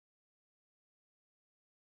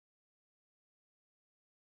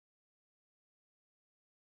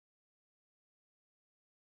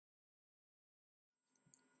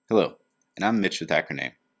Hello, and I'm Mitch with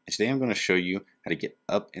Acroname, and today I'm going to show you how to get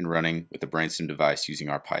up and running with the BrainStem device using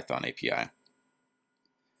our Python API.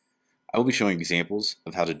 I will be showing examples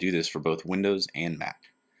of how to do this for both Windows and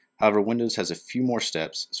Mac. However, Windows has a few more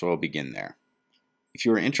steps, so I'll begin there. If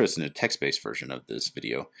you are interested in a text-based version of this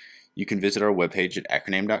video, you can visit our webpage at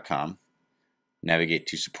acroname.com, navigate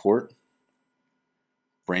to Support,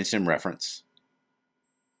 BrainStem Reference,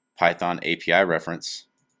 Python API Reference,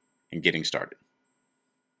 and Getting Started.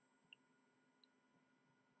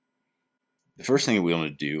 The first thing we want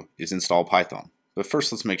to do is install Python, but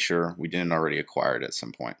first let's make sure we didn't already acquire it at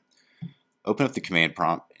some point. Open up the command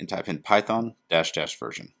prompt and type in python --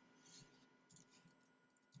 version.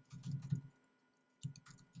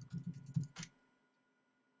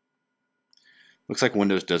 Looks like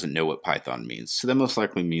Windows doesn't know what Python means, so that most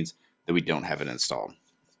likely means that we don't have it installed.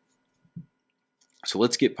 So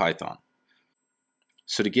let's get Python.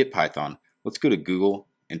 So to get Python, let's go to Google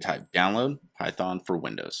and type download Python for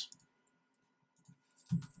Windows.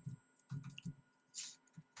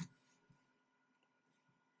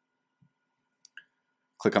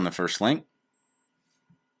 Click on the first link.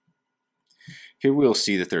 Here we will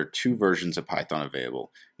see that there are two versions of Python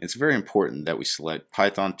available, and it's very important that we select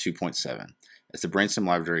Python 2.7, as the BrainStem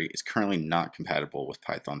library is currently not compatible with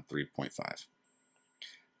Python 3.5.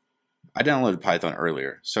 I downloaded Python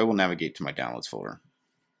earlier, so I will navigate to my downloads folder.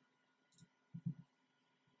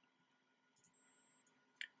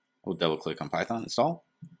 We'll double click on Python install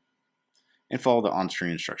and follow the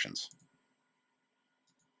on-screen instructions.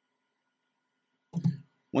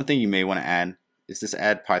 One thing you may want to add is this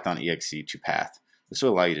add Python exe to path. This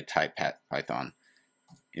will allow you to type Python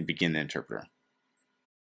and begin the interpreter.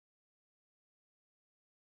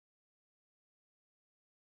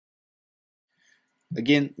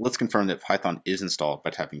 Again, let's confirm that Python is installed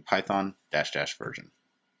by typing python -- version.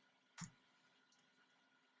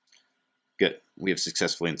 Good, we have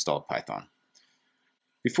successfully installed Python.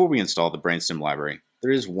 Before we install the BrainStem library,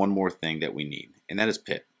 there is one more thing that we need, and that is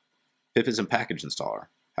pip. Pip is a package installer.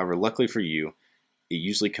 However, luckily for you, it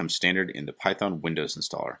usually comes standard in the Python Windows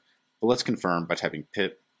installer, but let's confirm by typing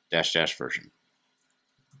pip -- version.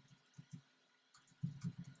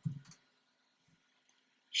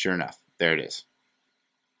 Sure enough, there it is.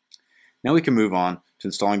 Now we can move on to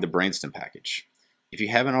installing the BrainStem package. If you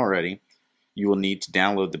haven't already, you will need to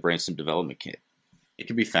download the BrainStem development kit. It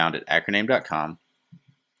can be found at acroname.com,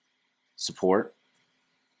 Support,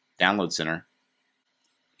 Download Center,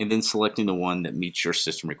 and then selecting the one that meets your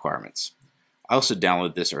system requirements. I also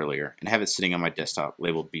downloaded this earlier and have it sitting on my desktop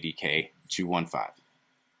labeled BDK 215.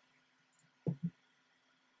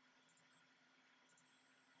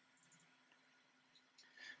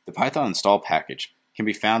 The Python install package can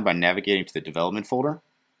be found by navigating to the development folder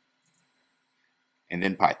and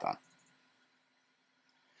then Python.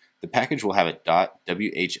 The package will have a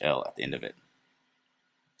 .whl at the end of it.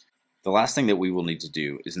 The last thing that we will need to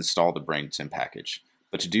do is install the BrainStem package,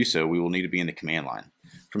 but to do so we will need to be in the command line.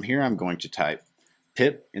 From here I'm going to type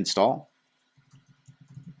pip install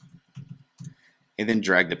and then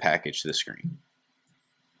drag the package to the screen.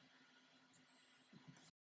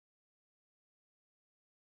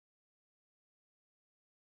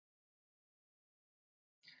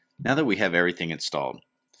 Now that we have everything installed,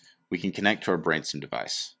 we can connect to our BrainStem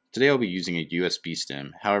device. Today I'll be using a USB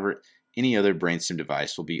stem, however, any other BrainStem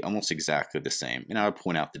device will be almost exactly the same, and I'll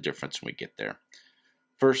point out the difference when we get there.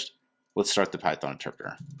 First, let's start the Python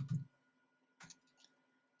interpreter.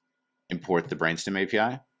 Import the BrainStem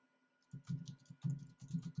API.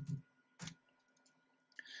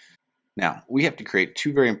 Now, we have to create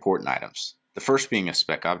two very important items. The first being a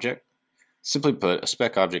spec object. Simply put, a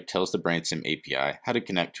spec object tells the BrainStem API how to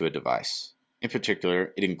connect to a device. In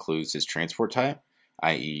particular, it includes its transport type,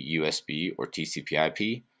 i.e. USB or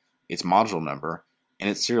TCP/IP, its module number,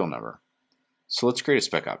 and its serial number. So let's create a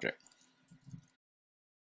spec object.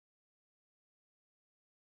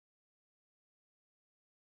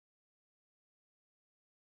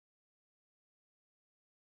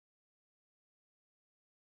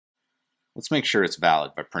 Let's make sure it's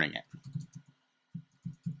valid by printing it.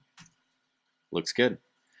 Looks good.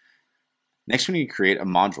 Next we need to create a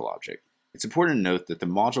module object. It's important to note that the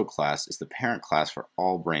module class is the parent class for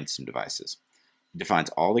all BrainStem devices. It defines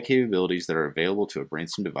all the capabilities that are available to a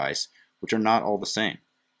BrainStem device, which are not all the same.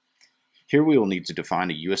 Here we will need to define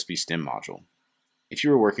a USB stem module. If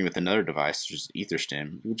you are working with another device, such as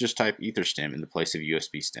EtherStem, you will just type EtherStem in the place of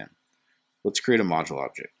USB stem. Let's create a module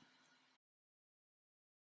object.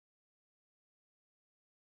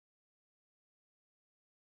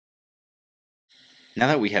 Now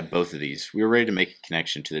that we have both of these, we are ready to make a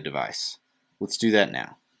connection to the device. Let's do that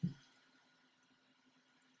now.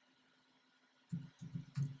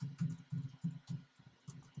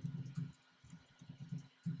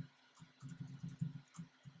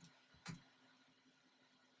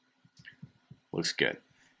 looks good.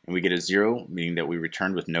 And we get a 0, meaning that we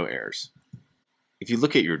returned with no errors. If you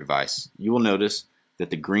look at your device, you will notice that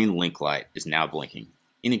the green link light is now blinking,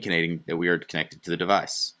 indicating that we are connected to the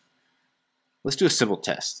device. Let's do a simple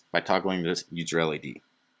test by toggling this user LED.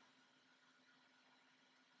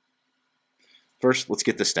 First, let's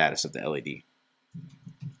get the status of the LED.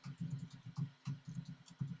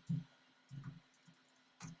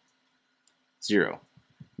 Zero,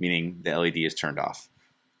 meaning the LED is turned off.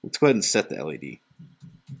 Let's go ahead and set the LED.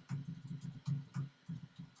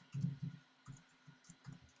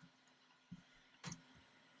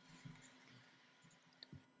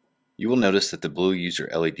 You will notice that the blue user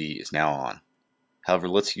LED is now on. However,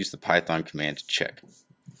 let's use the Python command to check.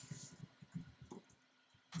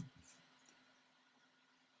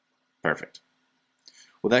 Perfect.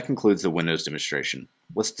 Well, that concludes the Windows demonstration.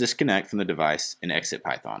 Let's disconnect from the device and exit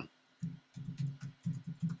Python.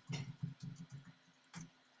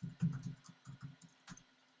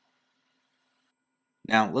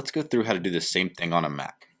 Now, let's go through how to do the same thing on a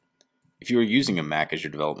Mac. If you are using a Mac as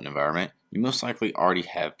your development environment, you most likely already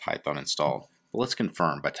have Python installed, but let's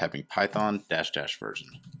confirm by typing python -- version.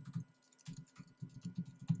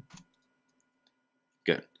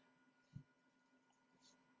 Good.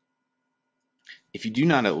 If you do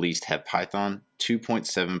not at least have Python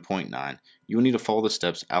 2.7.9, you will need to follow the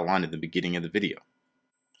steps outlined at the beginning of the video.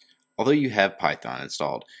 Although you have Python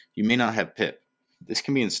installed, you may not have pip. This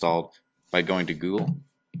can be installed by going to Google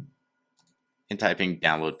and typing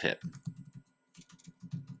download pip.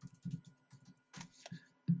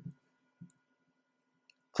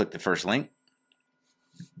 Click the first link,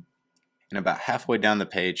 and about halfway down the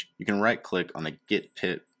page, you can right-click on the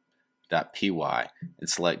getpip.py and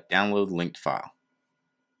select Download Linked File.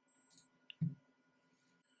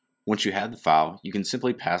 Once you have the file, you can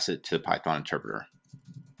simply pass it to the Python interpreter.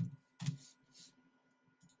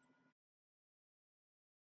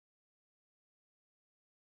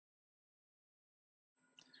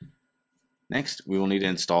 Next, we will need to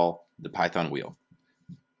install the Python wheel.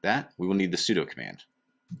 That, we will need the sudo command.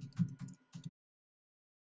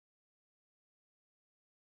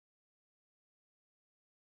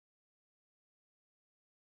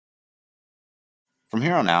 From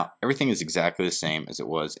here on out, everything is exactly the same as it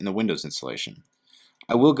was in the Windows installation.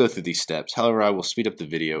 I will go through these steps, however I will speed up the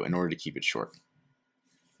video in order to keep it short.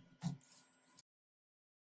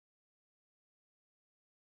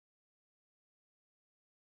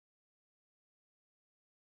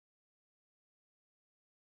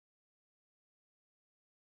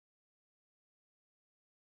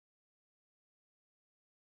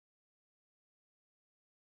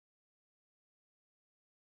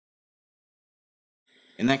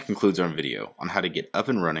 And that concludes our video on how to get up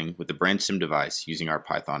and running with the BrainStem device using our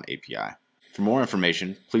Python API. For more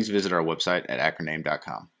information, please visit our website at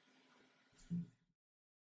acroname.com.